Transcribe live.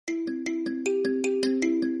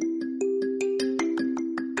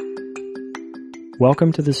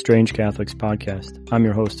Welcome to the Strange Catholics podcast. I'm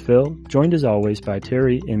your host, Phil, joined as always by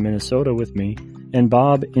Terry in Minnesota with me and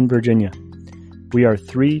Bob in Virginia. We are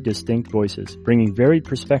three distinct voices, bringing varied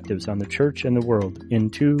perspectives on the church and the world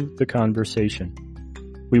into the conversation.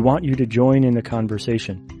 We want you to join in the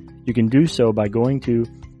conversation. You can do so by going to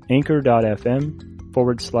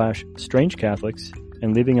anchor.fm/Strange Catholics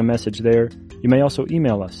and leaving a message there. You may also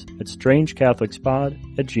email us at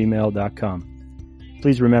strangecatholicspod@gmail.com.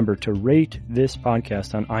 Please remember to rate this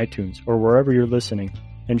podcast on iTunes or wherever you're listening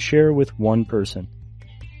and share with one person.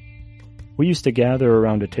 We used to gather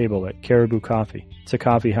around a table at Caribou Coffee. It's a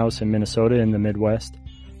coffee house in Minnesota in the Midwest.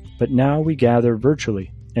 But now we gather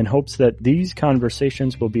virtually in hopes that these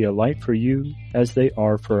conversations will be a light for you as they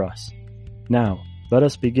are for us. Now, let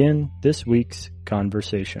us begin this week's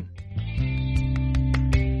conversation.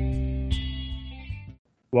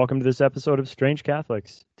 Welcome to this episode of Strange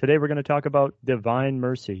Catholics. Today we're going to talk about Divine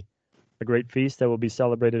Mercy, a great feast that will be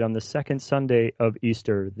celebrated on the second Sunday of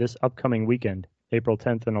Easter this upcoming weekend, April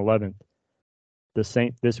 10th and 11th. The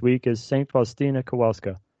saint this week is Saint Faustina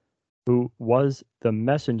Kowalska, who was the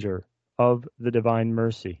messenger of the Divine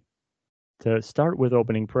Mercy. To start with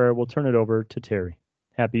opening prayer, we'll turn it over to Terry.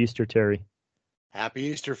 Happy Easter, Terry. Happy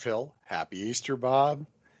Easter, Phil. Happy Easter, Bob.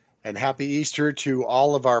 And happy Easter to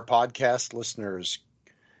all of our podcast listeners.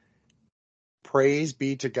 Praise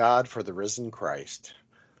be to God for the risen Christ.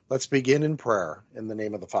 Let's begin in prayer. In the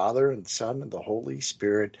name of the Father, and the Son, and the Holy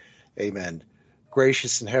Spirit. Amen.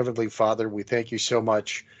 Gracious and Heavenly Father, we thank you so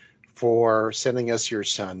much for sending us your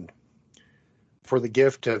Son, for the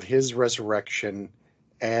gift of his resurrection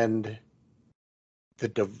and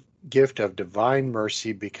the gift of divine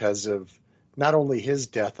mercy because of not only his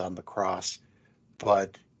death on the cross,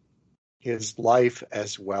 but his life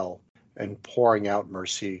as well, and pouring out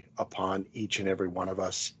mercy upon each and every one of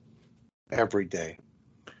us every day.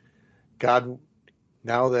 God,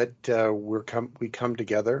 now that we come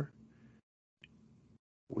together,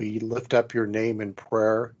 we lift up your name in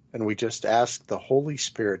prayer, and we just ask the Holy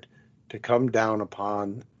Spirit to come down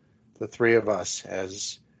upon the three of us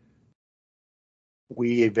as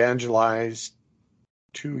we evangelize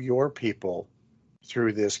to your people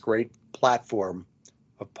through this great platform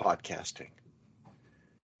of podcasting.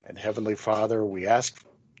 And Heavenly Father, we ask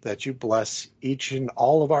that you bless each and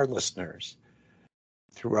all of our listeners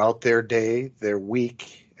throughout their day, their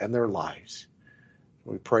week, and their lives.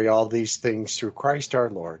 We pray all these things through Christ our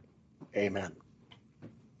Lord. Amen. In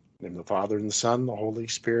the name of the Father, and the Son, and the Holy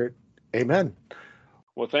Spirit. Amen.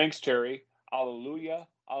 Well, thanks, Terry. Alleluia,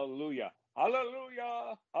 alleluia,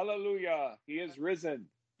 alleluia, alleluia. He is risen.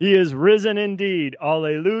 He is risen indeed.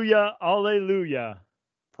 Alleluia, alleluia.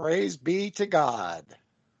 Praise be to God.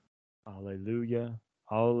 Alleluia,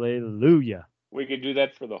 alleluia. We could do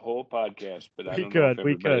that for the whole podcast, but I don't know if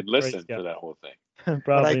we everybody could listen for that whole thing. Probably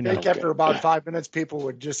but I not. think after about 5 minutes, people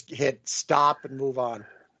would just hit stop and move on.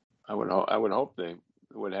 I would hope they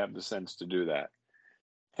would have the sense to do that.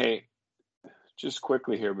 Hey, just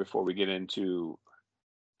quickly here before we get into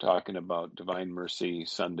talking about Divine Mercy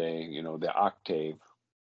Sunday, the octave.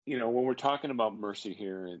 When we're talking about mercy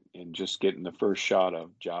here and just getting the first shot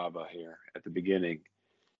of Java here at the beginning,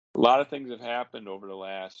 a lot of things have happened over the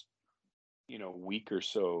last, week or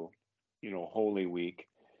so, Holy Week.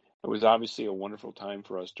 It was obviously a wonderful time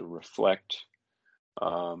for us to reflect,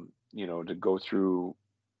 to go through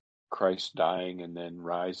Christ dying and then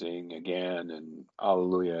rising again, and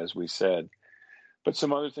Alleluia, as we said. But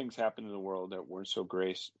some other things happened in the world that weren't so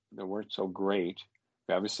great. We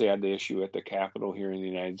obviously had the issue at the Capitol here in the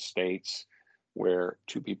United States where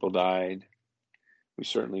 2 people died. We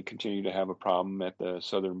certainly continue to have a problem at the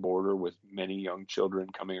southern border with many young children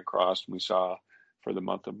coming across. We saw for the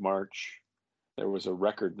month of March, there was a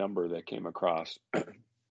record number that came across.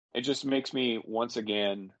 It just makes me once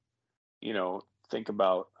again, think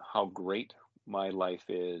about how great my life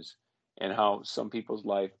is and how some people's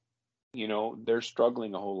life, they're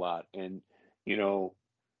struggling a whole lot. And,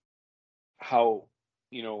 how,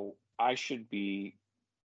 I should be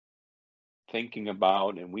thinking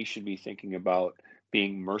about, and we should be thinking about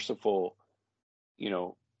being merciful,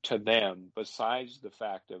 to them, besides the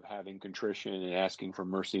fact of having contrition and asking for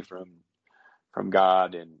mercy from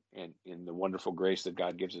God and in the wonderful grace that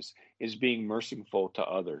God gives us, is being merciful to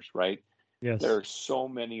others, right? Yes. There are so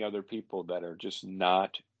many other people that are just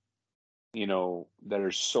not, that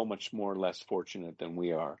are so much more less fortunate than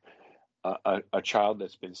we are. A child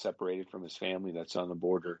that's been separated from his family that's on the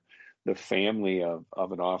border, the family of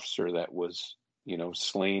an officer that was,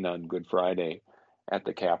 slain on Good Friday at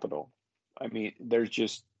the Capitol. I mean, there's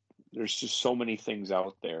just so many things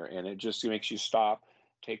out there, and it just makes you stop,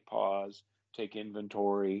 take pause, take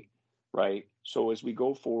inventory, right? So as we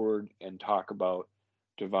go forward and talk about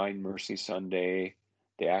Divine Mercy Sunday,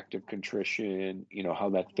 the act of contrition, how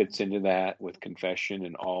that fits into that with confession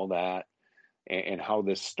and all that, and how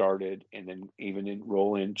this started, and then even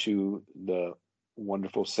roll into the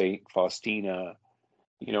wonderful Saint Faustina,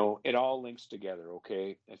 it all links together,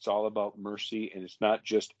 okay? It's all about mercy, and it's not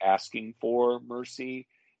just asking for mercy.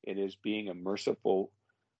 It is being a merciful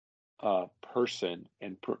person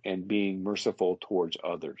and being merciful towards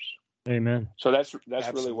others. Amen. So that's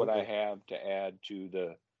Absolutely. really what I have to add to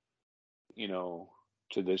the,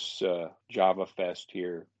 to this Java Fest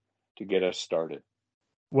here to get us started.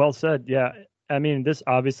 Well said. Yeah. I mean, this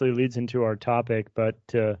obviously leads into our topic, but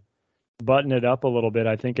to button it up a little bit,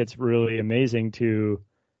 I think it's really amazing to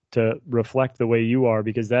reflect the way you are,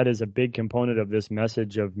 because that is a big component of this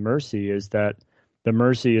message of mercy, is that the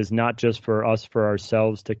mercy is not just for us, for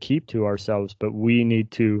ourselves to keep to ourselves, but we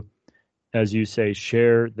need to, as you say,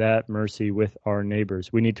 share that mercy with our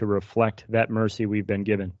neighbors. We need to reflect that mercy we've been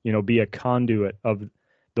given, be a conduit of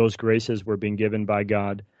those graces we're being given by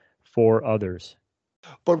God for others.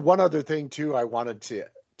 But one other thing too, I wanted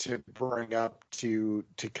to bring up to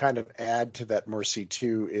kind of add to that mercy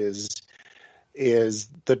too is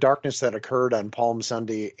the darkness that occurred on Palm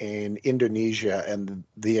Sunday in Indonesia and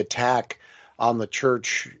the attack on the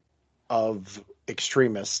church of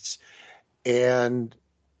extremists, and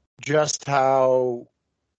just how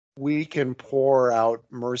we can pour out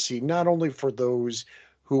mercy not only for those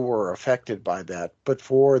who were affected by that, but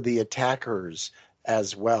for the attackers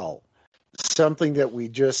as well. Something that we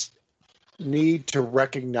just need to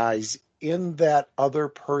recognize in that other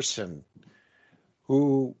person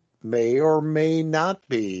who may or may not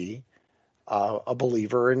be a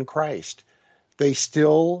believer in Christ. They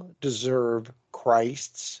still deserve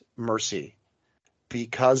Christ's mercy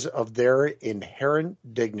because of their inherent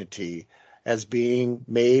dignity as being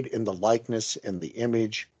made in the likeness and the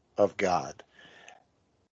image of God.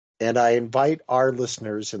 And I invite our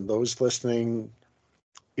listeners and those listening,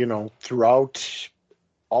 throughout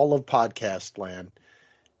all of podcast land,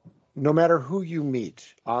 no matter who you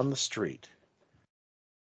meet on the street,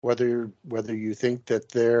 whether you think that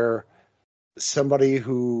they're somebody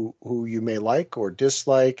who you may like or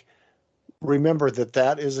dislike, remember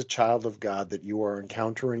that is a child of God that you are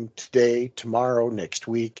encountering today, tomorrow, next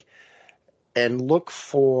week, and look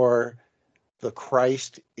for the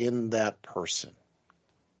Christ in that person.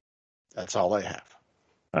 That's all I have.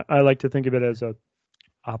 I like to think of it as a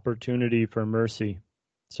opportunity for mercy.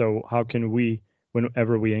 So how can we,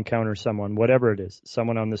 whenever we encounter someone, whatever it is,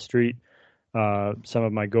 someone on the street, some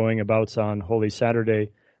of my going abouts on Holy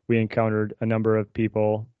Saturday, we encountered a number of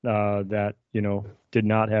people that, did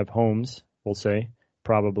not have homes, we'll say,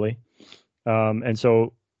 probably. And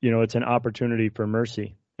so, it's an opportunity for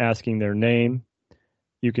mercy, asking their name.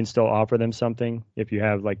 You can still offer them something. If you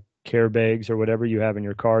have like care bags or whatever you have in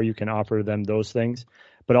your car, you can offer them those things,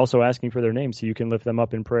 but also asking for their name so you can lift them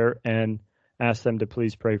up in prayer and ask them to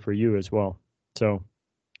please pray for you as well. So,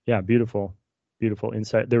 yeah, beautiful, beautiful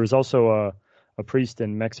insight. There was also a priest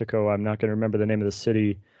in Mexico. I'm not going to remember the name of the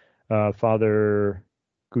city. Father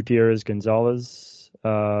Gutierrez Gonzalez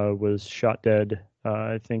was shot dead,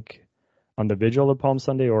 I think, on the vigil of Palm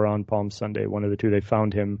Sunday or on Palm Sunday, one of the two. They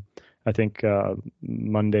found him, I think,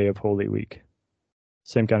 Monday of Holy Week.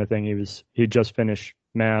 Same kind of thing. He just finished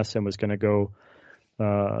Mass and was going to go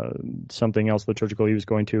something else liturgical he was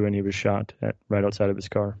going to, and he was shot right outside of his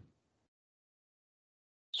car.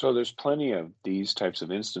 So there's plenty of these types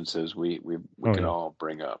of instances we can all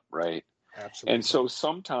bring up, right? Absolutely. And so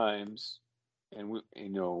sometimes, and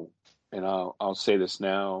and I'll say this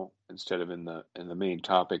now instead of in the main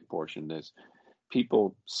topic portion, is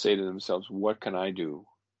people say to themselves, "What can I do?"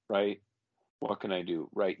 Right? What can I do?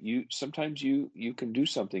 Right? Sometimes you can do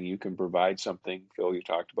something. You can provide something. Phil, you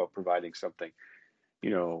talked about providing something.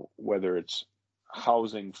 Whether it's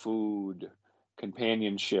housing, food,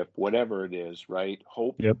 companionship, whatever it is, right?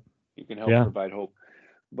 Hope. Yep. You can help provide hope.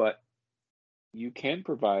 But you can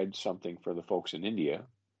provide something for the folks in India.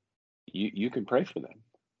 You can pray for them.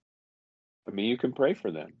 I mean, you can pray for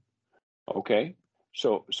them. Okay?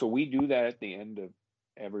 So we do that at the end of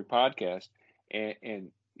every podcast,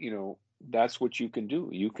 and that's what you can do.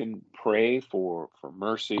 You can pray for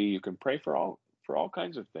mercy. You can pray for all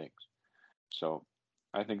kinds of things. So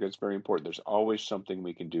I think that's very important. There's always something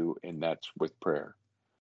we can do, and that's with prayer.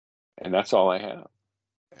 And that's all I have.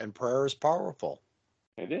 And prayer is powerful.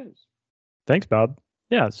 It is. Thanks, Bob.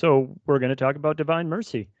 Yeah, so we're going to talk about Divine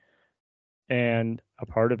Mercy. And a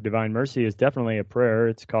part of Divine Mercy is definitely a prayer.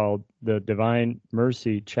 It's called the Divine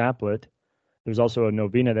Mercy Chaplet. There's also a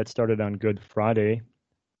novena that started on Good Friday,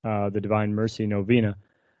 the Divine Mercy Novena.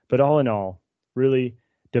 But all in all, really,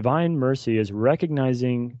 divine mercy is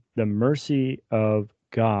recognizing the mercy of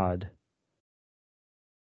God,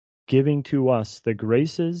 giving to us the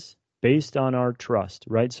graces based on our trust,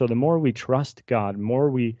 right? So the more we trust God, more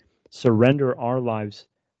we surrender our lives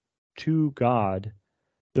to God,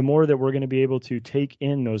 the more that we're going to be able to take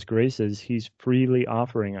in those graces he's freely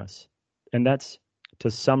offering us. And that's, to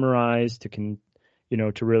summarize, to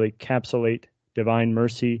really encapsulate divine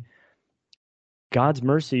mercy. God's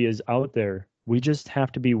mercy is out there. We just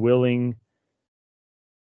have to be willing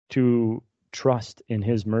to trust in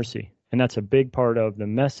his mercy. And that's a big part of the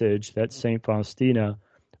message that St. Faustina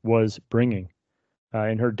was bringing.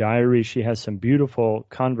 In her diary, she has some beautiful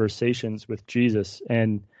conversations with Jesus.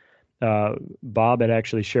 And Bob had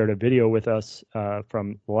actually shared a video with us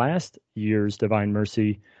from last year's Divine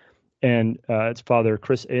Mercy. And it's Father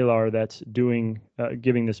Chris Alar that's giving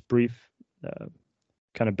this brief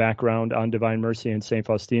kind of background on Divine Mercy and St.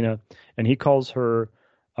 Faustina. And he calls her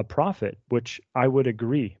a prophet, which I would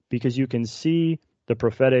agree, because you can see the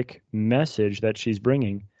prophetic message that she's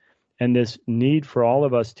bringing and this need for all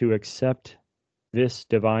of us to accept this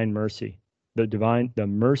divine mercy, the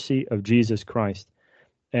mercy of Jesus Christ.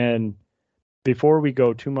 And before we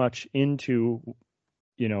go too much into,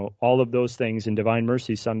 all of those things in Divine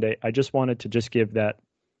Mercy Sunday, I just wanted to just give that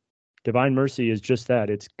divine mercy is just that.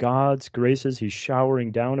 It's God's graces. He's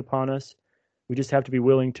showering down upon us. We just have to be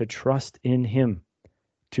willing to trust in him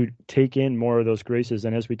to take in more of those graces.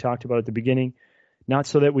 And as we talked about at the beginning, not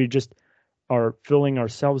so that we just are filling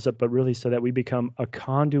ourselves up, but really so that we become a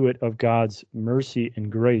conduit of God's mercy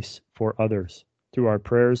and grace for others through our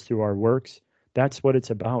prayers, through our works. That's what it's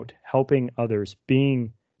about, helping others,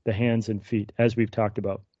 being the hands and feet, as we've talked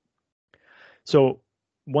about. So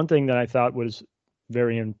one thing that I thought was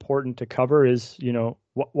very important to cover is,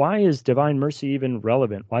 why is divine mercy even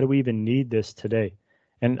relevant? Why do we even need this today?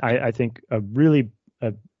 And I think a very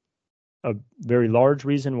large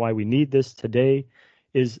reason why we need this today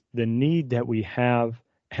is the need that we have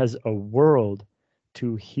as a world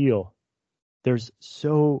to heal. There's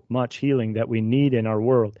so much healing that we need in our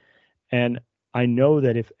world. And I know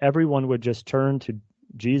that if everyone would just turn to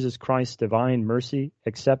Jesus Christ's divine mercy,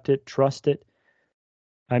 accept it, trust it,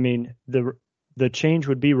 I mean, the change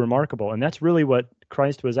would be remarkable. And that's really what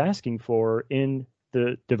Christ was asking for in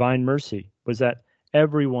the divine mercy, was that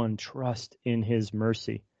everyone trust in his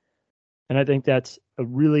mercy. And I think that's a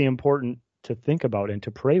really important to think about and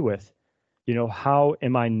to pray with. How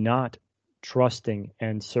am I not trusting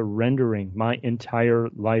and surrendering my entire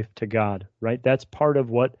life to God, right? That's part of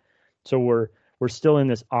what, so we're still in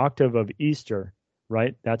this octave of Easter,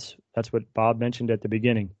 right? That's what Bob mentioned at the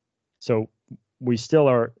beginning. So we still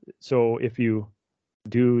are, so if you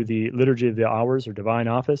do the Liturgy of the Hours or Divine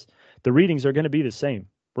Office, the readings are going to be the same.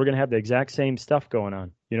 We're going to have the exact same stuff going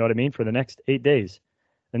on, you know what I mean, for the next 8 days.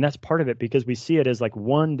 And that's part of it because we see it as like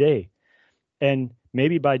one day. And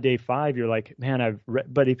maybe by day 5, you're like, man,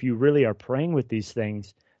 but if you really are praying with these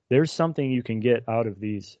things, there's something you can get out of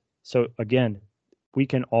these. So again, we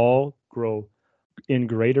can all grow in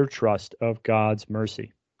greater trust of God's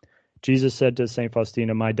mercy. Jesus said to St.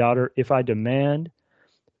 Faustina, "My daughter, if I demand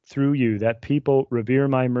through you that people revere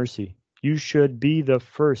my mercy, you should be the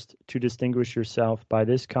first to distinguish yourself by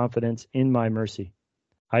this confidence in my mercy.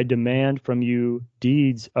 I demand from you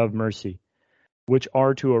deeds of mercy, which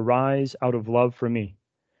are to arise out of love for me.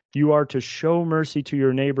 You are to show mercy to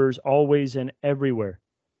your neighbors always and everywhere.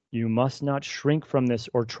 You must not shrink from this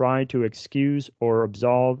or try to excuse or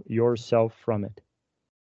absolve yourself from it.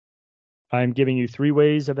 I am giving you 3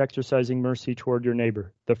 ways of exercising mercy toward your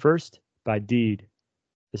neighbor. The first, by deed.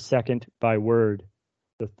 The second, by word.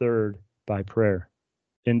 The third, by prayer.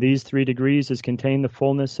 In these 3 degrees is contained the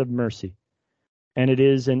fullness of mercy, and it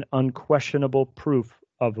is an unquestionable proof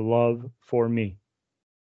of love for me.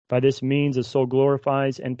 By this means the soul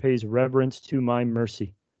glorifies and pays reverence to my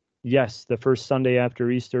mercy. Yes, the first Sunday after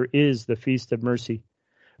Easter is the Feast of Mercy,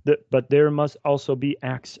 but there must also be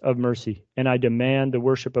acts of mercy, and I demand the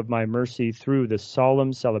worship of my mercy through the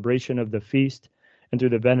solemn celebration of the feast and through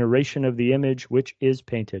the veneration of the image which is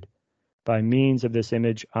painted. By means of this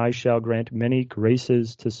image I shall grant many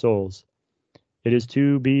graces to souls. It is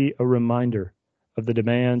to be a reminder of the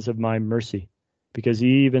demands of my mercy, because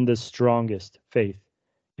even the strongest faith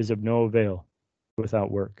is of no avail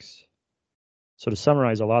without works." So to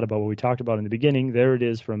summarize a lot about what we talked about in the beginning, there it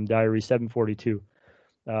is from Diary 742.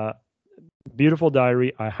 Beautiful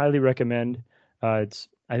diary. I highly recommend. It's,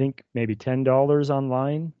 I think, maybe $10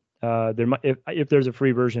 online. There might, if there's a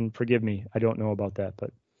free version, forgive me. I don't know about that,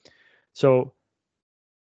 but so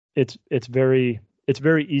it's it's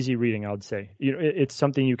very easy reading, I would say. It's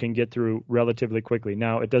something you can get through relatively quickly.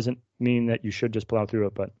 Now, it doesn't mean that you should just plow through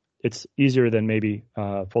it, but it's easier than maybe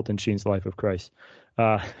Fulton Sheen's Life of Christ.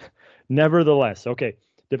 Nevertheless, okay,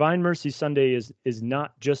 Divine Mercy Sunday is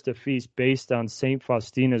not just a feast based on St.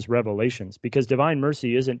 Faustina's revelations, because Divine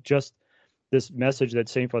Mercy isn't just this message that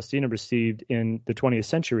St. Faustina received in the 20th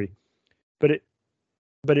century, but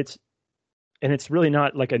it's really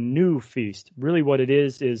not like a new feast. Really what it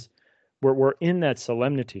is we're in that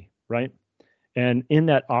solemnity, right? And in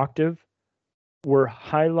that octave, we're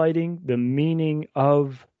highlighting the meaning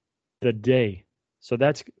of the day. So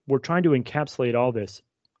we're trying to encapsulate all this.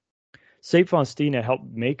 St. Faustina helped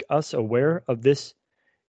make us aware of this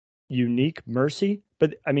unique mercy,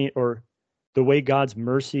 or the way God's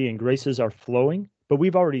mercy and graces are flowing. But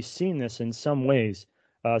we've already seen this in some ways.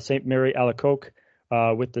 St. Mary Alacoque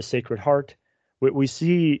with the Sacred Heart. We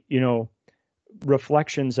see,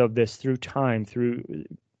 reflections of this through time, through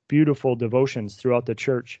beautiful devotions throughout the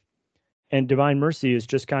church. And Divine Mercy is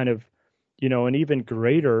just kind of, an even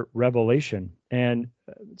greater revelation. And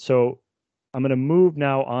so I'm going to move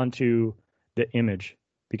now on to the image,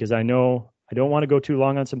 because I know I don't want to go too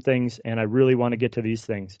long on some things, and I really want to get to these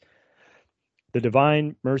things. The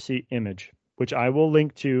Divine Mercy image, which I will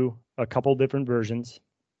link to a couple different versions.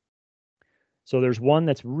 So there's one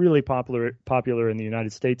that's really popular in the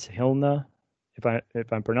United States, Hilna,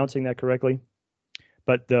 if I'm pronouncing that correctly.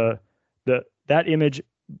 But that image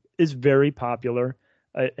is very popular.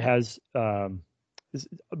 It has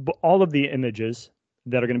all of the images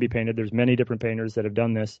that are going to be painted. There's many different painters that have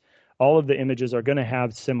done this. All of the images are going to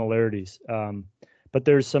have similarities. But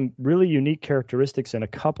there's some really unique characteristics in a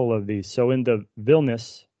couple of these. So in the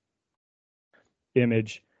Vilnius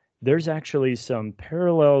image, there's actually some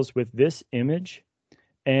parallels with this image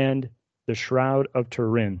and the Shroud of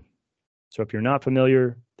Turin. So if you're not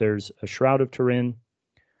familiar, there's a Shroud of Turin.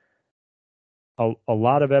 A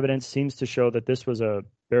lot of evidence seems to show that this was a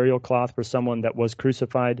burial cloth for someone that was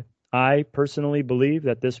crucified. I personally believe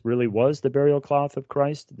that this really was the burial cloth of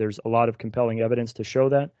Christ. There's a lot of compelling evidence to show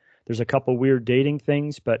that. There's a couple weird dating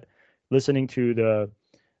things, but listening to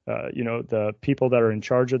the people that are in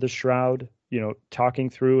charge of the shroud, talking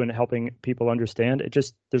through and helping people understand,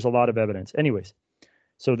 there's a lot of evidence. Anyways,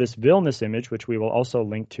 so this Vilnius image, which we will also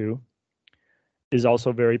link to, is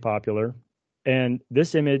also very popular. And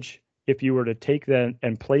this image, if you were to take that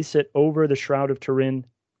and place it over the Shroud of Turin,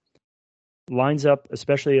 lines up,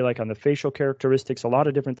 especially like on the facial characteristics, a lot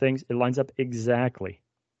of different things, it lines up exactly.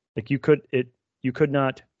 Like you could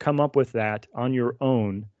not come up with that on your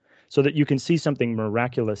own, so that you can see something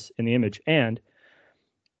miraculous in the image. And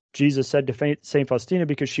Jesus said to St. Faustina,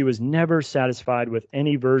 because she was never satisfied with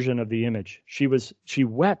any version of the image. She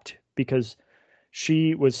wept because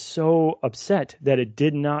she was so upset that it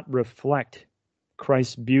did not reflect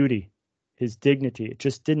Christ's beauty, his dignity. It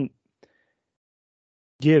just didn't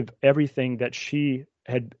give everything that she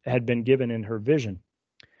had been given in her vision.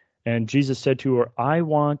 And Jesus said to her, I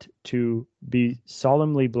want to be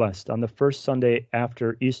solemnly blessed on the first Sunday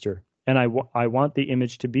after Easter. And I want the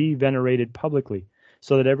image to be venerated publicly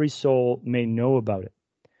so that every soul may know about it.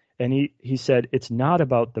 And he said, it's not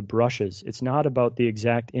about the brushes. It's not about the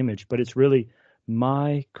exact image, but it's really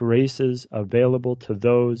my graces available to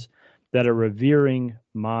those that are revering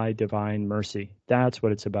my divine mercy. That's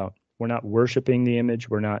what it's about. We're not worshiping the image.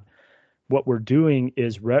 What we're doing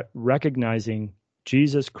is recognizing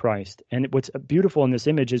Jesus Christ. And what's beautiful in this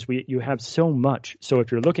image is you have so much. So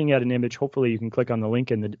if you're looking at an image, hopefully you can click on the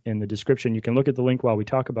link in the description. You can look at the link while we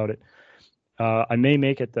talk about it. I may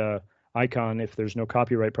make it the icon if there's no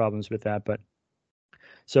copyright problems with that. But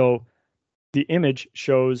so the image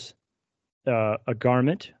shows a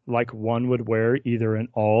garment like one would wear either an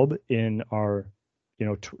alb in our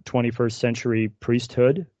 21st century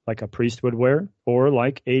priesthood, like a priest would wear, or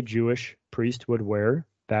like a Jewish priest would wear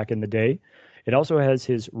back in the day. It also has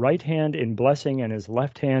his right hand in blessing and his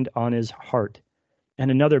left hand on his heart. And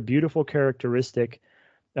another beautiful characteristic,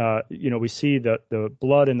 we see the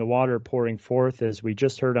blood and the water pouring forth, as we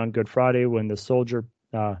just heard on Good Friday when the soldier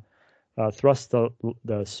thrust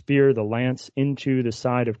the spear, the lance, into the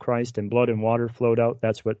side of Christ, and blood and water flowed out.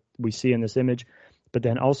 That's what we see in this image. But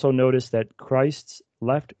then also notice that Christ's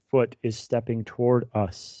left foot is stepping toward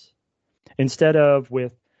us. Instead of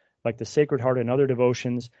with like the Sacred Heart and other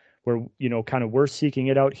devotions where, kind of we're seeking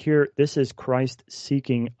it out here, this is Christ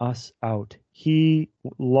seeking us out. He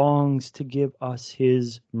longs to give us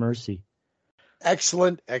his mercy.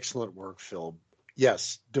 Excellent, excellent work, Phil.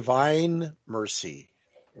 Yes, divine mercy.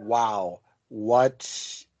 Wow.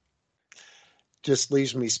 What just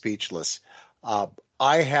leaves me speechless.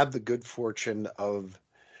 I had the good fortune of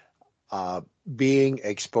being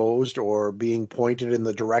exposed or being pointed in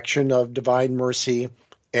the direction of Divine Mercy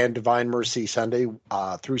and Divine Mercy Sunday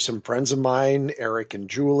through some friends of mine, Eric and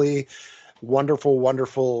Julie, wonderful,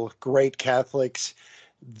 wonderful, great Catholics.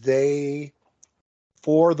 They,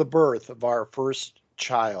 for the birth of our first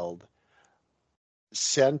child,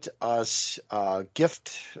 sent us a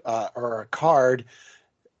gift or a card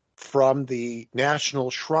from the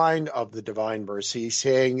National Shrine of the Divine Mercy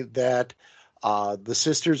saying that the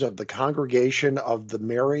Sisters of the Congregation of the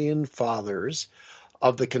Marian Fathers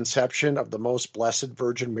of the Conception of the Most Blessed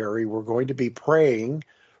Virgin Mary were going to be praying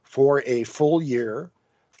for a full year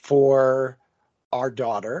for our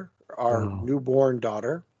daughter, our newborn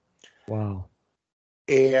daughter. Wow.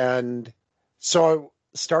 And so I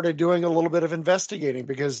started doing a little bit of investigating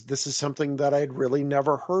because this is something that I'd really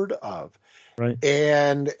never heard of. Right.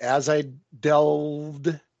 And as I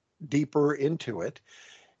delved deeper into it,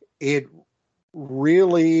 it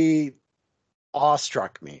really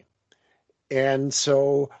awestruck me. And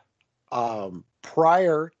so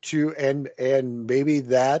prior to, and maybe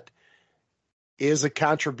that is a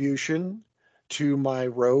contribution to my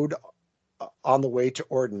road on the way to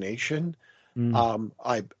ordination.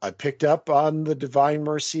 I picked up on the Divine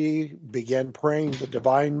Mercy, began praying the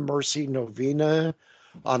Divine Mercy Novena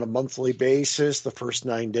on a monthly basis, the first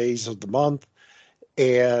 9 days of the month.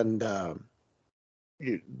 And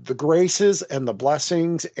the graces and the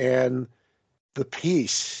blessings and the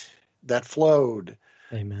peace that flowed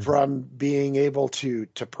Amen. from being able to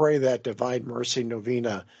pray that Divine Mercy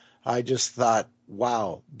Novena, I just thought,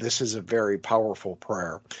 wow, this is a very powerful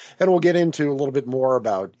prayer. And we'll get into a little bit more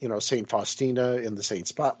about, St. Faustina in the Saint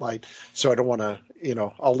Spotlight. So I don't want to,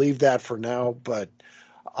 I'll leave that for now. But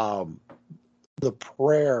the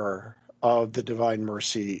prayer of the Divine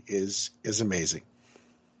Mercy is amazing.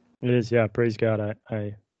 It is, yeah. Praise God.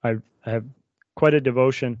 I have quite a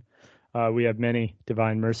devotion. We have many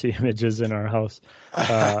Divine Mercy images in our house.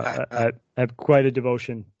 I have quite a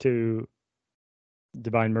devotion to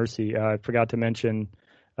Divine Mercy. I forgot to mention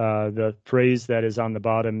the phrase that is on the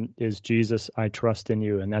bottom is Jesus, I trust in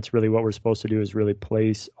you. And that's really what we're supposed to do, is really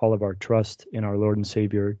place all of our trust in our Lord and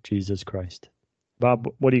Savior, Jesus Christ. Bob,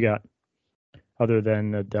 what do you got other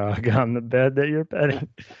than the dog on the bed that you're petting?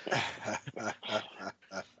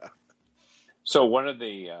 So one of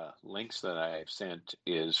the links that I've sent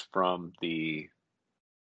is from the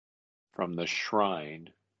shrine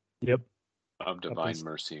Yep. of Divine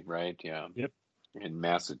Mercy, right? Yeah. Yep. In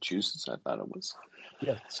Massachusetts, I thought it was.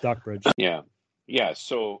 Yeah, Stockbridge. Yeah.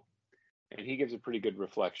 So, and he gives a pretty good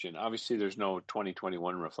reflection. Obviously, there's no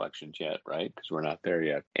 2021 reflections yet, right? Because we're not there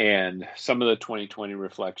yet. And some of the 2020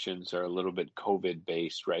 reflections are a little bit COVID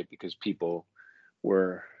based, right? Because people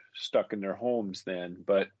were stuck in their homes then.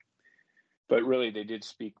 But really, they did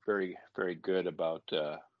speak very, very good about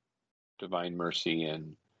Divine Mercy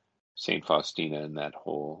and Saint Faustina and that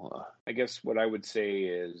whole. I guess what I would say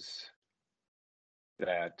is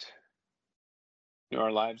that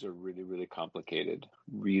our lives are really, really complicated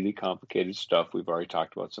stuff. We've already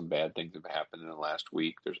talked about some bad things that have happened in the last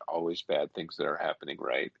week. There's always bad things that are happening,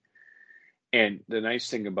 right? And the nice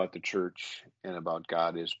thing about the church and about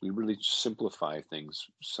God is we really simplify things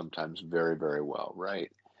sometimes very, very well,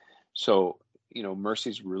 right? So, mercy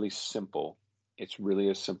is really simple. It's really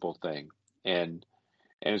a simple thing. And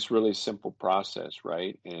it's really a simple process,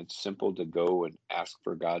 right? And it's simple to go and ask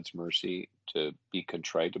for God's mercy, to be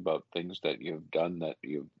contrite about things that you've done that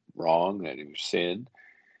you've wrong, that you've sinned.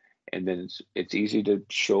 And then it's easy to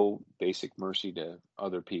show basic mercy to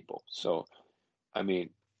other people. So, I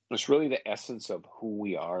mean, it's really the essence of who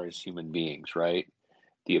we are as human beings, right?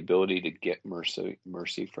 The ability to get mercy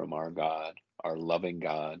from our God, our loving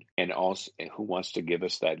God, and also who wants to give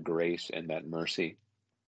us that grace and that mercy.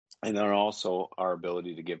 And then also our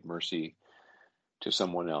ability to give mercy to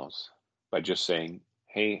someone else by just saying,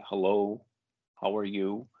 hey, hello, how are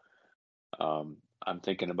you? I'm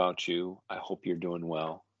thinking about you. I hope you're doing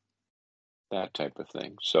well. That type of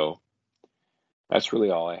thing. So that's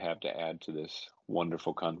really all I have to add to this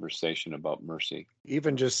wonderful conversation about mercy.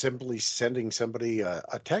 Even just simply sending somebody a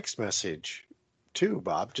text message too,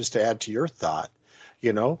 Bob, just to add to your thought,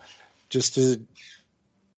 just to,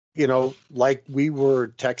 like we were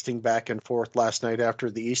texting back and forth last night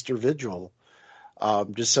after the Easter Vigil,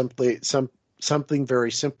 just simply something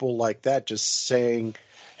very simple like that, just saying,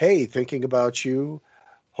 hey, thinking about you,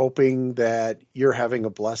 hoping that you're having a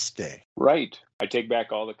blessed day. Right. I take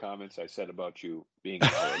back all the comments I said about you being an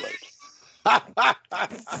hour late.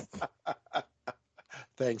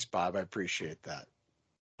 Thanks, Bob. I appreciate that.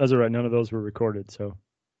 That's all right. None of those were recorded, so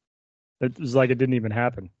it was like it didn't even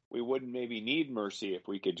happen. We wouldn't maybe need mercy if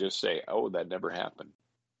we could just say, oh, that never happened.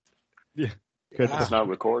 Yeah. Good Yeah. If it's not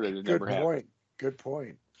recorded, it Good never happened. point. Good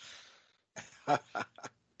point.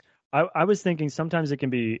 I was thinking sometimes it can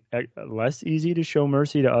be less easy to show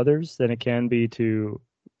mercy to others than it can be to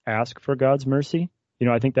ask for God's mercy.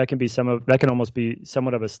 I think that can almost be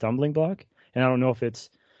somewhat of a stumbling block. And I don't know if it's,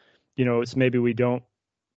 it's maybe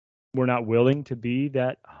we're not willing to be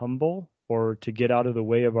that humble or to get out of the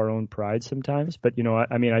way of our own pride sometimes. But,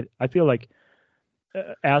 I feel like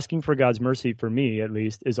asking for God's mercy, for me at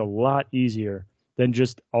least, is a lot easier than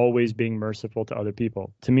just always being merciful to other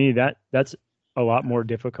people. To me, that's a lot more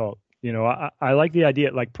difficult. I like the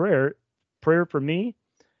idea, like prayer for me.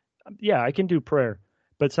 Yeah, I can do prayer,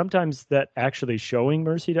 but sometimes that actually showing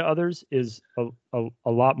mercy to others is a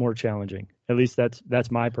lot more challenging. At least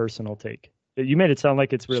that's my personal take. You made it sound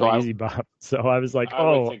like it's really easy, Bob. So I was like, I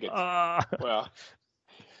would think it's, well,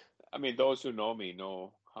 I mean, those who know me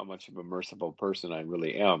know how much of a merciful person I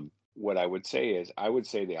really am. What I would say is, I would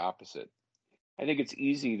say the opposite. I think it's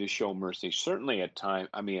easy to show mercy. Certainly at times,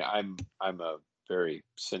 I mean, I'm a very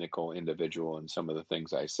cynical individual in some of the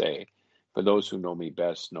things I say. But those who know me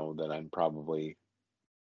best know that I'm probably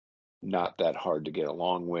not that hard to get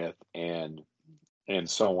along with, and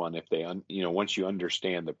so on. If they, once you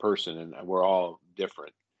understand the person, and we're all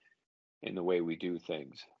different in the way we do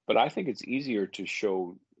things. But I think it's easier to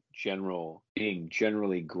show being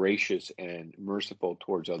generally gracious and merciful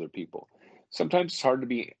towards other people. Sometimes it's hard to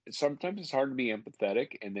be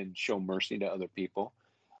empathetic and then show mercy to other people.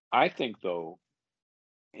 I think though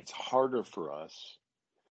it's harder for us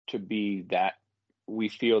to be that. We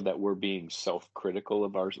feel that we're being self-critical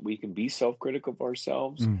we can be self-critical of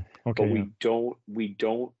ourselves, okay, but yeah. we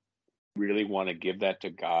don't really want to give that to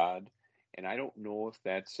God. And I don't know if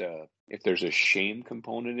that's if there's a shame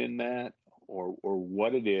component in that, or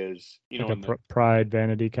what it is, Like a pride,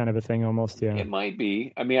 vanity kind of a thing almost. Yeah. It might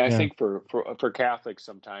be. I mean, I Yeah. think for Catholics,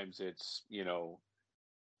 sometimes it's,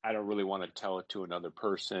 I don't really want to tell it to another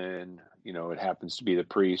person. It happens to be the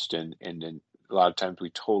priest, and then a lot of times we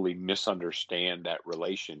totally misunderstand that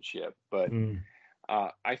relationship. But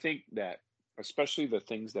I think that especially the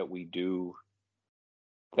things that we do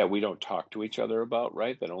that we don't talk to each other about,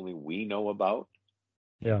 right? That only we know about.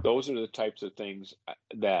 Yeah. Those are the types of things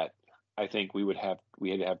that I think we'd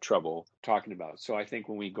have trouble talking about. So I think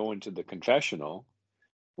when we go into the confessional,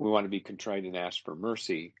 we want to be contrite and ask for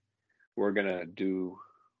mercy. We're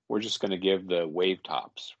just going to give the wave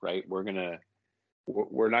tops, right? We're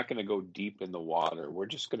not going to go deep in the water. We're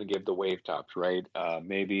just going to give the wave tops, right?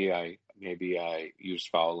 Maybe I used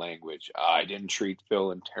foul language. I didn't treat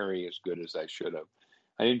Phil and Terry as good as I should have.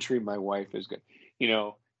 I didn't treat my wife as good,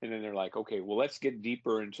 and then they're like, okay, well, let's get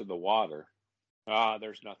deeper into the water.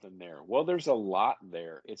 There's nothing there. Well, there's a lot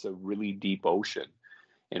there. It's a really deep ocean,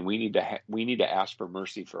 and we need to ask for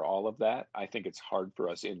mercy for all of that. I think it's hard for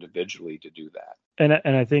us individually to do that.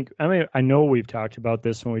 And I think, I know we've talked about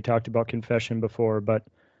this when we talked about confession before, but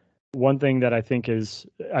one thing that I think is,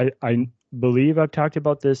 I believe I've talked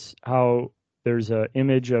about this, how there's an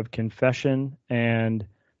image of confession and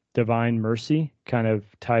divine mercy kind of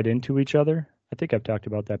tied into each other. I think I've talked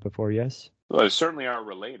about that before, yes? Well, they certainly are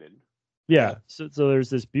related. Yeah. So there's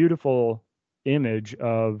this beautiful image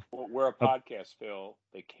of... Well, we're a podcast, Phil.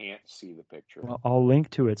 They can't see the picture. Well, I'll link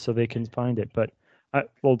to it so they can find it, but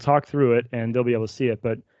we'll talk through it and they'll be able to see it.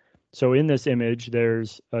 But so in this image,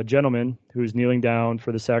 there's a gentleman who's kneeling down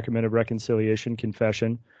for the sacrament of reconciliation,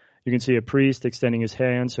 confession. You can see a priest extending his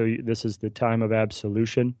hand. So this is the time of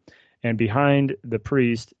absolution. And behind the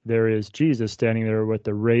priest, there is Jesus standing there with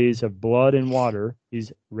the rays of blood and water.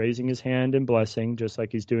 He's raising his hand in blessing, just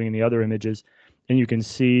like he's doing in the other images. And you can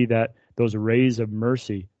see that those rays of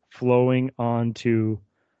mercy flowing onto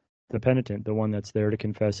the penitent, the one that's there to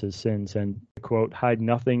confess his sins. And, quote, hide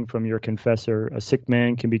nothing from your confessor. A sick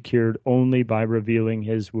man can be cured only by revealing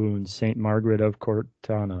his wounds. St. Margaret of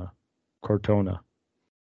Cortona.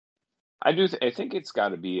 I think it's got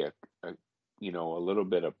to be a little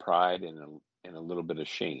bit of pride and a little bit of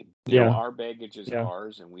shame. Our baggage is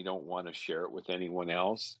ours, and we don't want to share it with anyone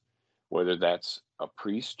else, whether that's a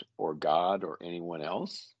priest or God or anyone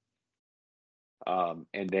else.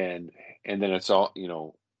 And then it's all,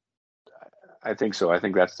 I think so. I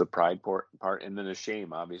think that's the pride part. And then the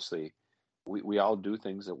shame, obviously, we all do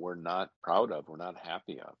things that we're not proud of. We're not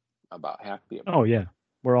happy about. Oh yeah.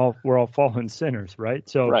 We're all fallen sinners, right?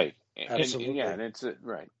 So right. Absolutely. And it's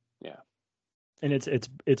right. Yeah. And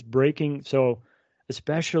it's breaking. So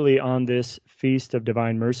especially on this feast of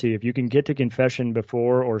divine mercy, if you can get to confession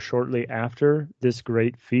before or shortly after this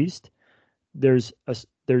great feast, there's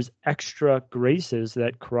extra graces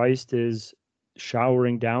that Christ is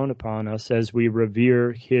showering down upon us as we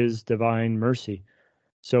revere his divine mercy.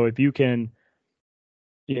 So if you can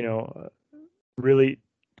Really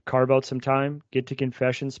carve out some time, get to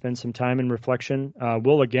confession, spend some time in reflection.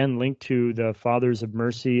 We'll again link to the Fathers of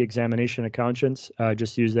Mercy examination of conscience.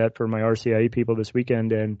 Just use that for my RCIE people this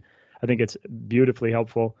weekend, and I think it's beautifully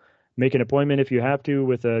helpful. Make an appointment if you have to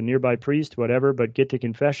with a nearby priest, whatever, but get to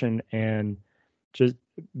confession and just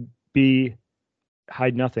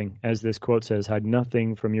hide nothing, as this quote says, hide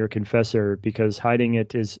nothing from your confessor, because hiding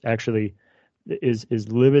it is actually is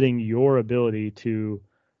limiting your ability to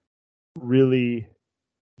really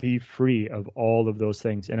be free of all of those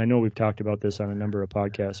things. And I know we've talked about this on a number of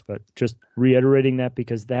podcasts, but just reiterating that,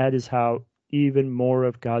 because that is how even more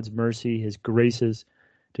of God's mercy, his graces,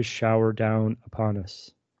 to shower down upon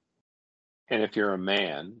us. And if you're a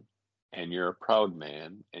man, and you're a proud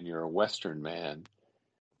man, and you're a Western man,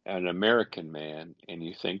 an American man, and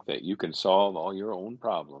you think that you can solve all your own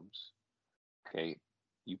problems, okay,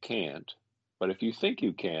 you can't. But if you think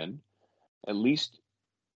you can, at least,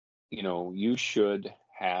 you should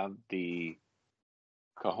have the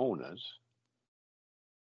cojones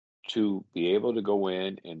to be able to go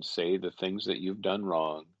in and say the things that you've done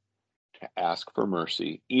wrong, to ask for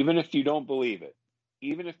mercy, even if you don't believe it,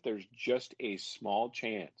 even if there's just a small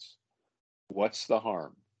chance. What's the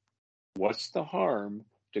harm? What's the harm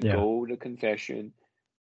to go to confession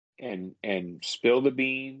and spill the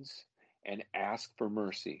beans and ask for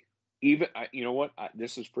mercy? Even,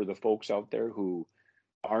 this is for the folks out there who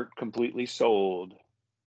aren't completely sold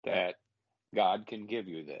that God can give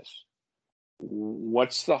you this.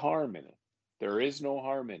 What's the harm in it? There is no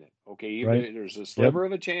harm in it. Okay, even if there's a sliver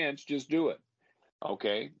of a chance, just do it.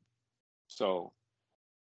 Okay, so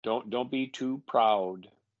don't be too proud.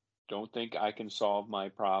 Don't think I can solve my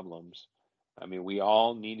problems. I mean, we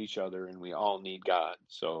all need each other, and we all need God.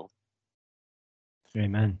 So,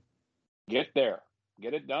 amen. Get there.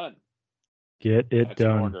 Get it done. Get it That's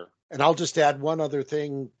done. In order. And I'll just add one other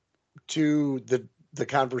thing to the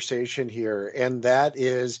conversation here, and that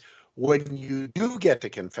is when you do get to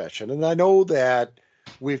confession, and I know that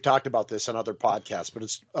we've talked about this on other podcasts, but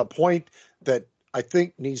it's a point that I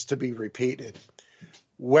think needs to be repeated.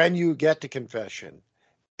 When you get to confession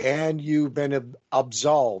and you've been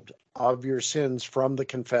absolved of your sins from the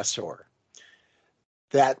confessor,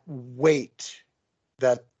 that weight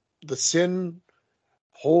that the sin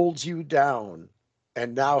holds you down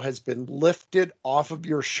and now has been lifted off of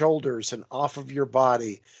your shoulders and off of your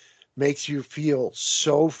body makes you feel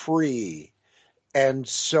so free and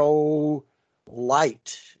so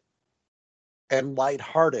light and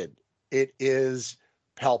lighthearted. It is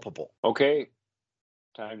palpable. Okay,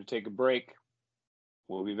 time to take a break.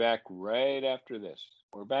 We'll be back right after this.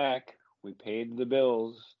 We're back. We paid the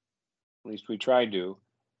bills. At least we tried to.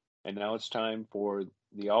 And now it's time for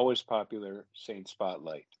the always popular Saint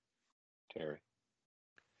Spotlight. Terry.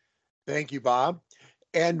 Thank you, Bob.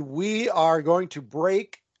 And we are going to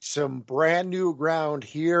break some brand new ground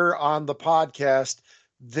here on the podcast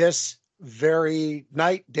this very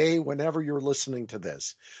night, day, whenever you're listening to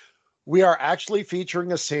this. We are actually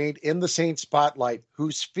featuring a saint in the Saint Spotlight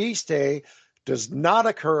whose feast day does not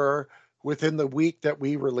occur within the week that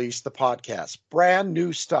we release the podcast. Brand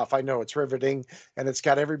new stuff. I know it's riveting and it's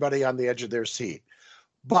got everybody on the edge of their seat.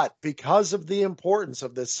 But because of the importance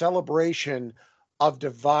of this celebration of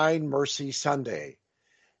Divine Mercy Sunday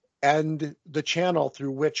and the channel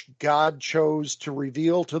through which God chose to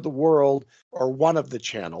reveal to the world, or one of the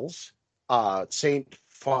channels, Saint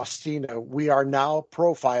Faustina, we are now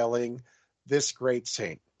profiling this great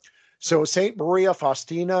saint. So Saint Maria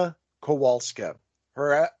Faustina Kowalska,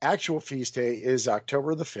 her actual feast day is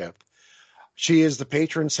October the 5th. She is the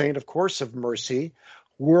patron saint, of course, of Mercy,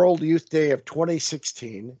 World Youth Day of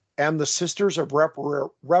 2016, and the Sisters of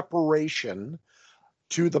Reparation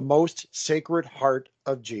to the Most Sacred Heart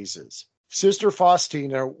of Jesus. Sister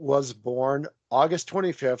Faustina was born August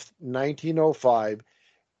 25th, 1905,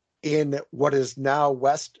 in what is now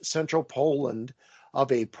West Central Poland,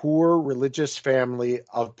 of a poor religious family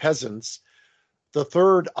of peasants, the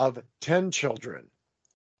third of 10 children.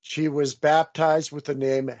 She was baptized with the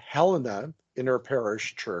name Helena in her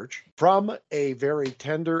parish church from a very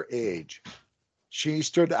tender age. She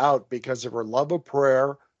stood out because of her love of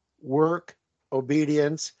prayer, work,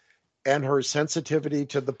 obedience, and her sensitivity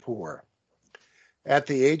to the poor. At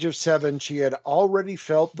the age of 7, she had already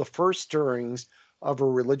felt the first stirrings of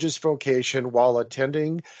her religious vocation while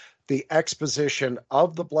attending the exposition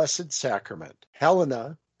of the Blessed Sacrament.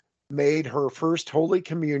 Helena made her first Holy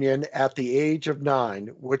Communion at the age of 9,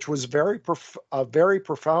 which was a very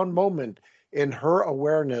profound moment in her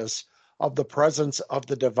awareness of the presence of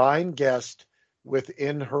the divine guest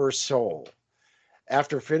within her soul.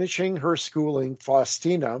 After finishing her schooling,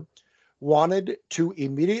 Faustina wanted to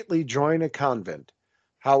immediately join a convent.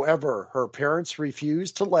 However, her parents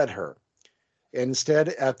refused to let her. Instead,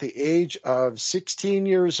 at the age of 16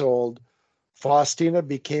 years old, Faustina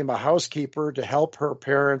became a housekeeper to help her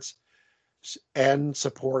parents and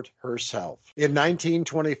support herself. In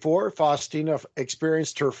 1924, Faustina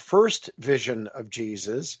experienced her first vision of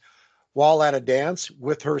Jesus while at a dance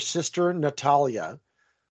with her sister Natalia.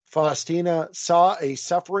 Faustina saw a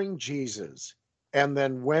suffering Jesus and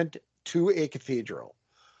then went to a cathedral.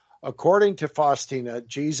 According to Faustina,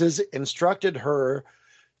 Jesus instructed her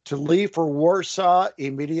to leave for Warsaw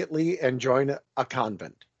immediately and join a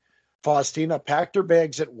convent. Faustina packed her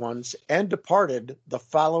bags at once and departed the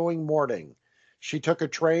following morning. She took a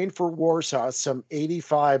train for Warsaw, some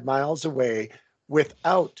 85 miles away,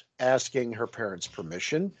 without asking her parents'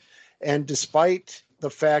 permission, and despite the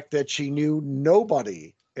fact that she knew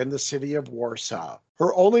nobody in the city of Warsaw.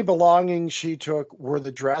 Her only belongings she took were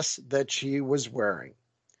the dress that she was wearing.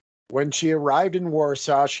 When she arrived in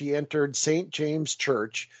Warsaw, she entered St. James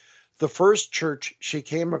Church, the first church she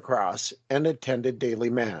came across, and attended daily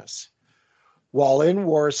Mass. While in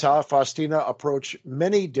Warsaw, Faustina approached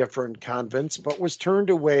many different convents, but was turned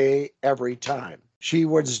away every time. She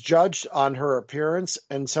was judged on her appearance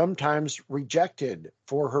and sometimes rejected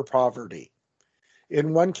for her poverty.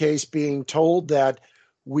 In one case, being told that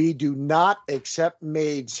we do not accept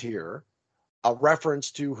maids here, a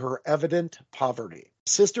reference to her evident poverty.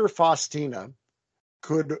 Sister Faustina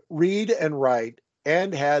could read and write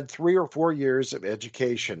and had 3 or 4 years of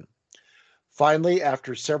education. Finally,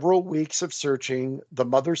 after several weeks of searching, the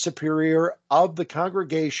Mother Superior of the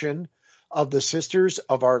Congregation of the Sisters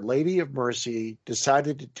of Our Lady of Mercy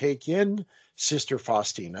decided to take in Sister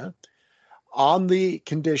Faustina on the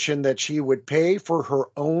condition that she would pay for her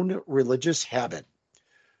own religious habit.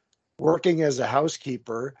 Working as a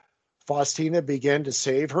housekeeper, Faustina began to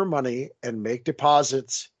save her money and make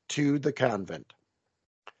deposits to the convent.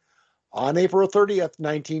 On April 30th,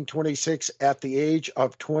 1926, at the age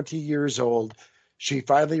of 20 years old, she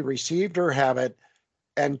finally received her habit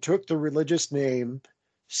and took the religious name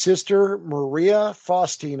Sister Maria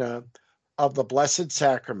Faustina of the Blessed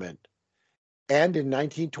Sacrament. And in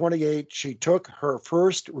 1928, she took her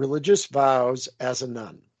first religious vows as a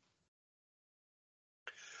nun.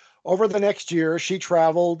 Over the next year, she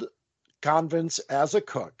traveled convents as a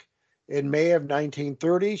cook. In May of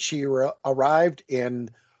 1930, she arrived in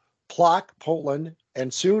Plock, Poland,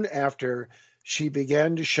 and soon after, she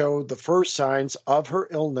began to show the first signs of her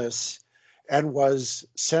illness and was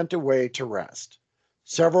sent away to rest.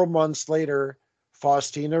 Several months later,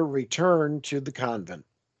 Faustina returned to the convent.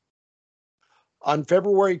 On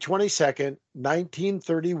February 22nd,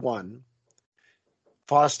 1931,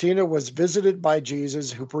 Faustina was visited by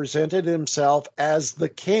Jesus, who presented himself as the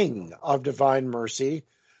King of Divine Mercy,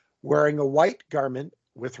 wearing a white garment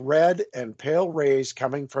with red and pale rays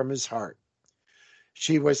coming from his heart.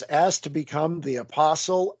 She was asked to become the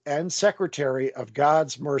apostle and secretary of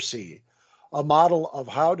God's mercy, a model of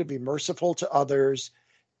how to be merciful to others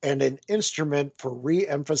and an instrument for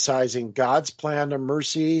re-emphasizing God's plan of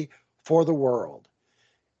mercy for the world.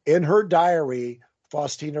 In her diary,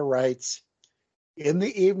 Faustina writes, "In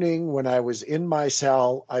the evening when I was in my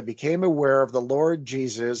cell, I became aware of the Lord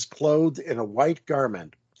Jesus clothed in a white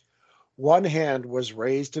garment. One hand was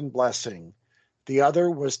raised in blessing. The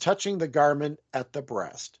other was touching the garment at the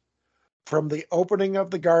breast. From the opening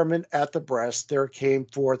of the garment at the breast, there came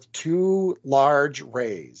forth 2 large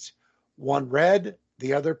rays, one red,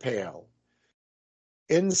 the other pale.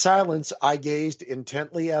 In silence, I gazed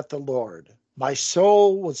intently at the Lord. My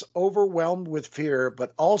soul was overwhelmed with fear,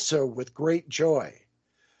 but also with great joy.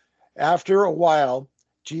 After a while,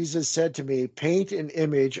 Jesus said to me, 'Paint an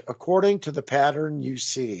image according to the pattern you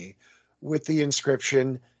see, with the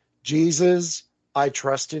inscription, Jesus, I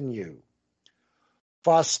trust in you.'"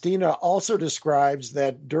 Faustina also describes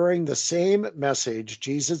that during the same message,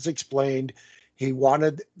 Jesus explained he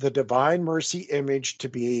wanted the Divine Mercy image to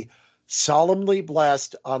be solemnly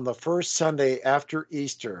blessed on the first Sunday after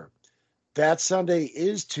Easter. That Sunday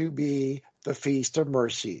is to be the Feast of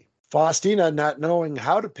Mercy. Faustina, not knowing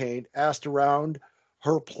how to paint, asked around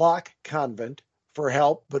her Plock convent for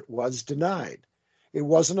help, but was denied. It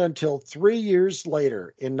wasn't until 3 years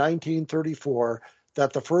later, in 1934,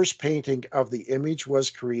 that the first painting of the image was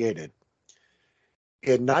created.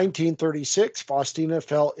 In 1936, Faustina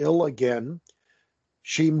fell ill again.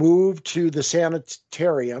 She moved to the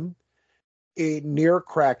sanitarium near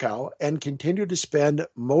Krakow and continued to spend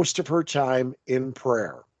most of her time in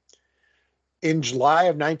prayer. In July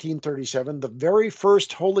of 1937, the very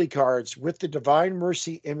first holy cards with the Divine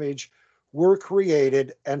Mercy image were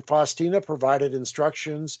created, and Faustina provided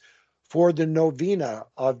instructions for the novena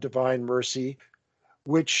of Divine Mercy,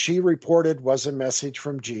 which she reported was a message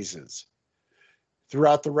from Jesus.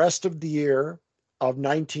 Throughout the rest of the year of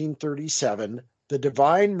 1937, the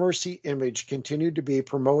Divine Mercy image continued to be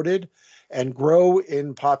promoted and grow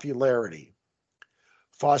in popularity.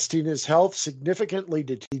 Faustina's health significantly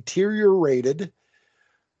deteriorated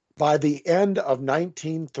by the end of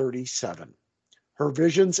 1937. Her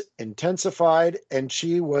visions intensified, and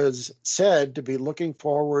she was said to be looking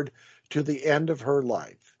forward to the end of her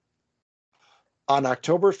life. On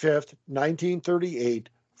October 5th, 1938,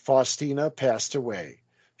 Faustina passed away.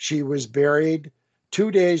 She was buried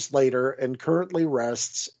 2 days later and currently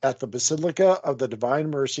rests at the Basilica of the Divine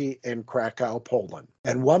Mercy in Krakow, Poland.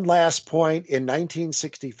 And one last point, in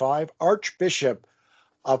 1965, Archbishop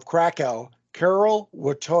of Krakow, Karol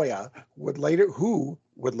Wojtyła, who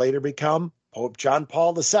would later become Pope John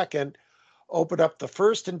Paul II, opened up the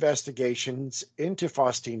first investigations into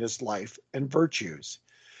Faustina's life and virtues.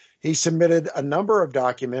 He submitted a number of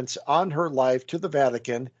documents on her life to the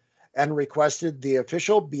Vatican and requested the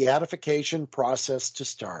official beatification process to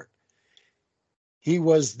start. He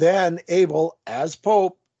was then able, as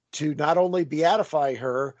Pope, to not only beatify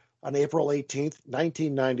her on April 18th,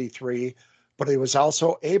 1993, but he was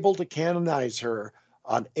also able to canonize her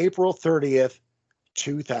on April 30th,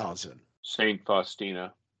 2000. Saint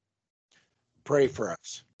Faustina. Pray for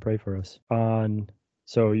us. Pray for us.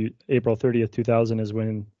 April 30th, 2000 is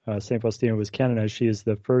when St. Faustina was canonized. She is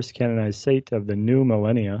the first canonized saint of the new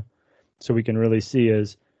millennia. So we can really see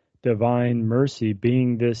as Divine Mercy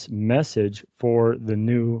being this message for the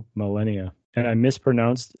new millennia. And I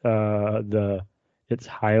mispronounced it's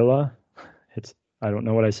Hyla. I don't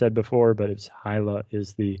know what I said before, but it's Hyla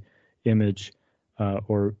is the image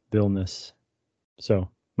or Vilnius. So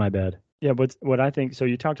my bad. Yeah, what I think, so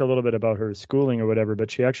you talked a little bit about her schooling or whatever,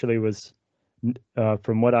 but she actually was,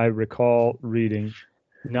 from what I recall reading,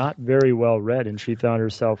 not very well read, and she found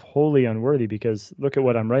herself wholly unworthy because look at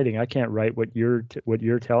what I'm writing. I can't write what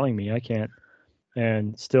you're telling me. I can't.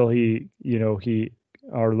 And still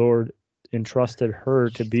our Lord entrusted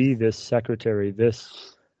her to be this secretary,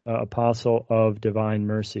 this apostle of Divine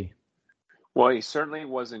Mercy. Well, he certainly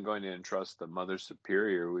wasn't going to entrust the Mother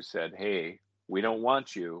Superior who said, hey, we don't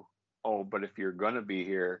want you. Oh, but if you're going to be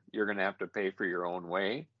here, you're going to have to pay for your own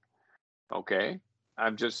way. Okay?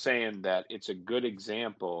 I'm just saying that it's a good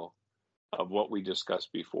example of what we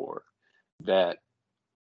discussed before, that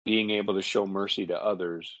being able to show mercy to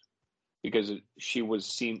others, because it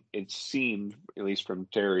seemed, at least from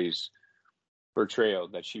Terry's portrayal,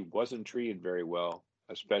 that she wasn't treated very well,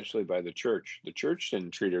 especially by the church. The church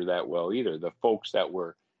didn't treat her that well either. The folks that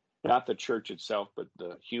were, not the church itself, but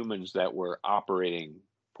the humans that were operating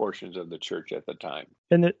portions of the church at the time.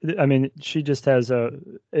 And she just has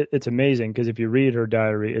it's amazing because if you read her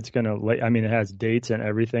diary, it's going to, it has dates and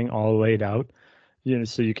everything all laid out,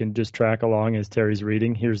 so you can just track along as Terry's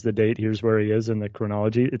reading. Here's the date, here's where he is in the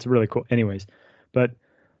chronology. It's really cool. Anyways, but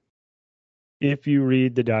if you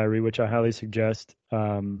read the diary, which I highly suggest,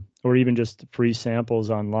 or even just free samples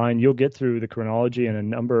online, you'll get through the chronology and a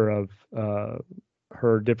number of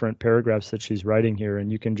her different paragraphs that she's writing here,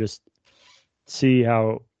 and you can just see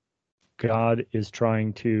how God is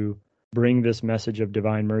trying to bring this message of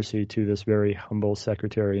Divine Mercy to this very humble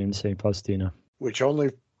secretary in St. Faustina. Which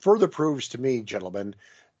only further proves to me, gentlemen,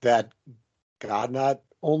 that God not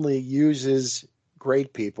only uses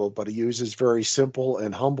great people, but he uses very simple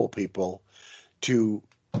and humble people to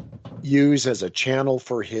use as a channel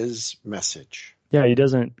for his message. Yeah, he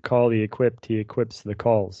doesn't call the equipped, he equips the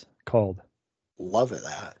called. Love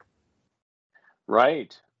that.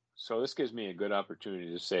 Right. So this gives me a good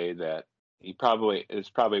opportunity to say that it's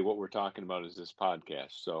probably what we're talking about is this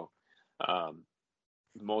podcast. So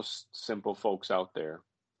most simple folks out there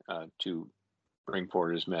to bring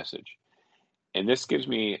forward his message. And this gives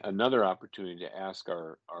me another opportunity to ask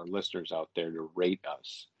our listeners out there to rate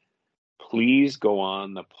us. Please go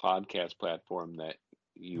on the podcast platform that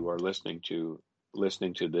you are listening to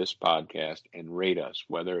this podcast and rate us,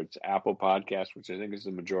 whether it's Apple Podcasts, which I think is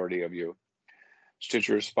the majority of you,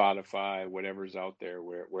 Stitcher, Spotify, whatever's out there,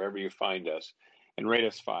 wherever you find us, and rate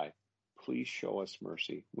us 5. Please show us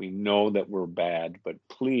mercy. We know that we're bad, but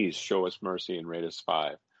please show us mercy and rate us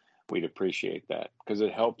 5. We'd appreciate that because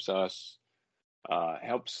it helps us,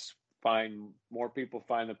 helps find more people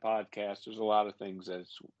find the podcast. There's a lot of things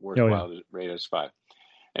that's worthwhile to rate us 5.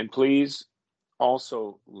 And please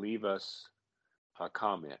also leave us a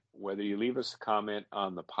comment, whether you leave us a comment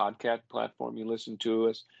on the podcast platform you listen to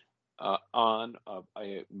us on,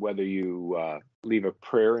 whether you leave a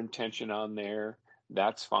prayer intention on there,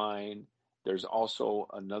 that's fine. there's also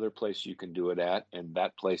another place you can do it at, and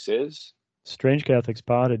that place is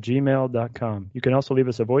strangecatholicspod@gmail.com. You can also leave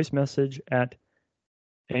us a voice message at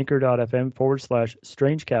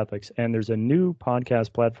anchor.fm/Strange Catholics. And there's a new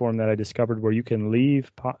podcast platform that I discovered where you can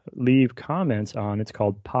leave comments on. It's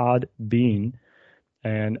called Podbean.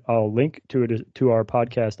 And I'll link to our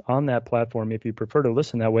podcast on that platform if you prefer to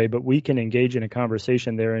listen that way. But we can engage in a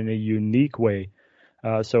conversation there in a unique way.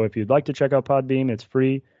 So if you'd like to check out Podbean, it's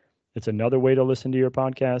free. It's another way to listen to your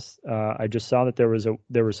podcast. I just saw that there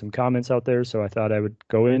were some comments out there, so I thought I would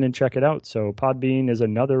go in and check it out. So Podbean is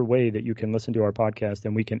another way that you can listen to our podcast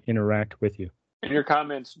and we can interact with you. And your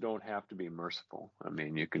comments don't have to be merciful. I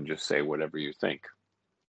mean, you can just say whatever you think.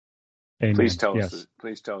 Amen. Please tell Yes. us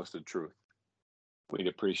the truth. We'd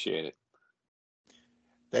appreciate it.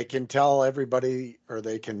 They can tell everybody, or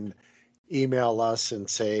they can email us and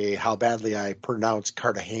say how badly I pronounce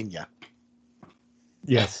Cartagena.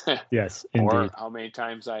 Yes, yes, indeed. Or how many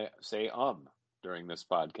times I say during this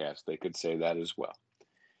podcast. They could say that as well.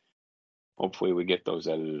 Hopefully we get those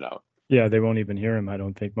edited out. Yeah, they won't even hear him, I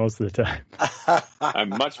don't think, most of the time. I'm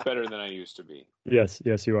much better than I used to be. Yes,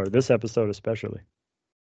 you are. This episode especially.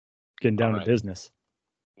 Getting down to business.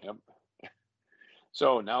 Yep.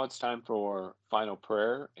 So now it's time for final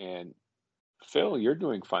prayer. And Phil, you're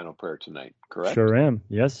doing final prayer tonight, correct? Sure am.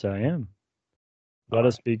 Yes, I am. Let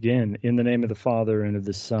us begin. In the name of the Father, and of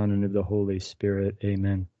the Son, and of the Holy Spirit.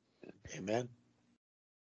 Amen. Amen.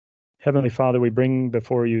 Heavenly Father, we bring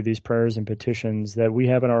before you these prayers and petitions that we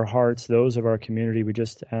have in our hearts, those of our community. We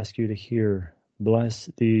just ask you to hear. Bless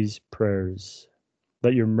these prayers.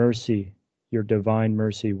 Let your mercy, your divine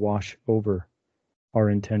mercy, wash over our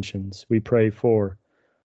intentions. We pray for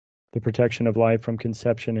the protection of life from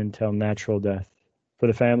conception until natural death. For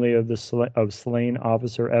the family of slain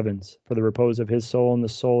Officer Evans, for the repose of his soul and the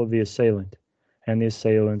soul of the assailant and the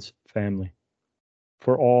assailant's family.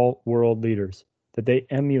 For all world leaders, that they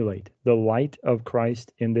emulate the light of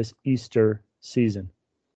Christ in this Easter season.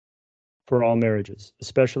 For all marriages,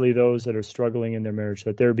 especially those that are struggling in their marriage,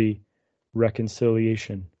 that there be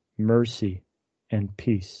reconciliation, mercy, and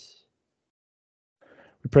peace.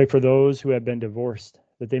 We pray for those who have been divorced,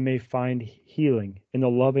 that they may find healing in the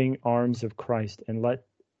loving arms of Christ, and let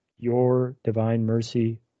your divine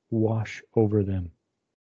mercy wash over them.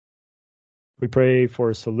 We pray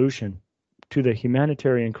for a solution to the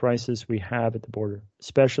humanitarian crisis we have at the border,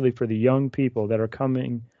 especially for the young people that are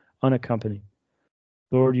coming unaccompanied.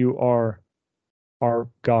 Lord, you are our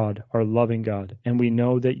God, our loving God, and we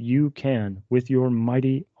know that you can, with your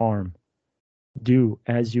mighty arm, do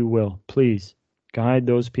as you will. Please guide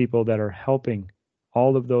those people that are helping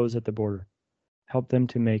all of those at the border. Help them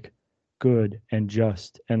to make good and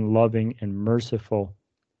just and loving and merciful,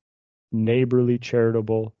 neighborly,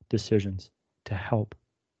 charitable decisions to help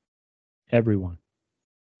everyone.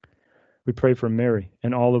 We pray for Mary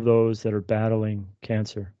and all of those that are battling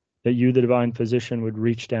cancer, that you, the divine physician, would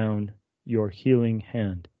reach down your healing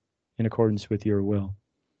hand in accordance with your will.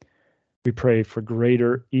 We pray for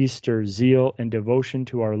greater Easter zeal and devotion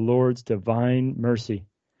to our Lord's divine mercy,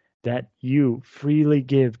 that you freely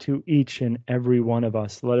give to each and every one of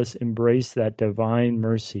us. Let us embrace that divine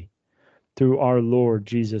mercy through our Lord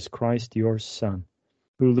Jesus Christ, your Son,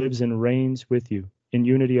 who lives and reigns with you in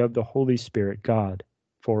unity of the Holy Spirit, God,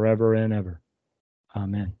 forever and ever.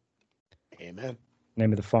 Amen. Amen. In the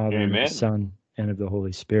name of the Father, Amen. and of the Son, and of the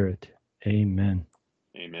Holy Spirit. Amen.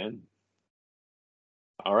 Amen.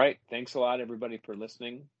 All right. Thanks a lot, everybody, for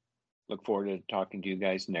listening. Look forward to talking to you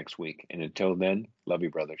guys next week. And until then, love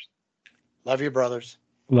you, brothers. Love you, brothers.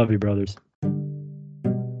 Love you, brothers.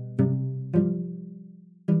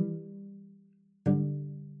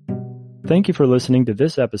 Thank you for listening to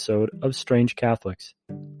this episode of Strange Catholics.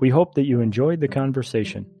 We hope that you enjoyed the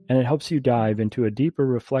conversation and it helps you dive into a deeper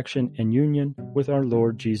reflection and union with our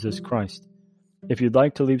Lord Jesus Christ. If you'd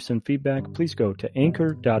like to leave some feedback, please go to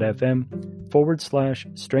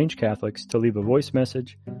anchor.fm/Strange Catholics to leave a voice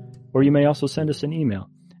message, or you may also send us an email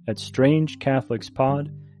at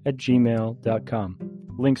strangecatholicspod@gmail.com.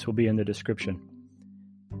 Links will be in the description.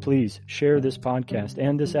 Please share this podcast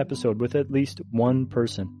and this episode with at least one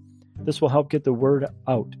person. This will help get the word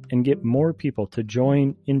out and get more people to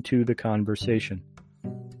join into the conversation.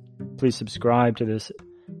 Please subscribe to this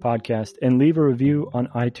podcast and leave a review on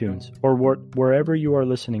iTunes or wherever you are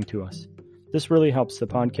listening to us. This really helps the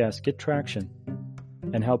podcast get traction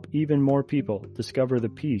and help even more people discover the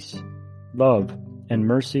peace, love, and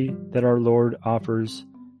mercy that our Lord offers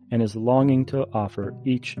and is longing to offer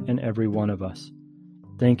each and every one of us.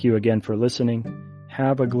 Thank you again for listening.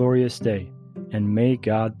 Have a glorious day, and may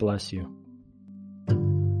God bless you.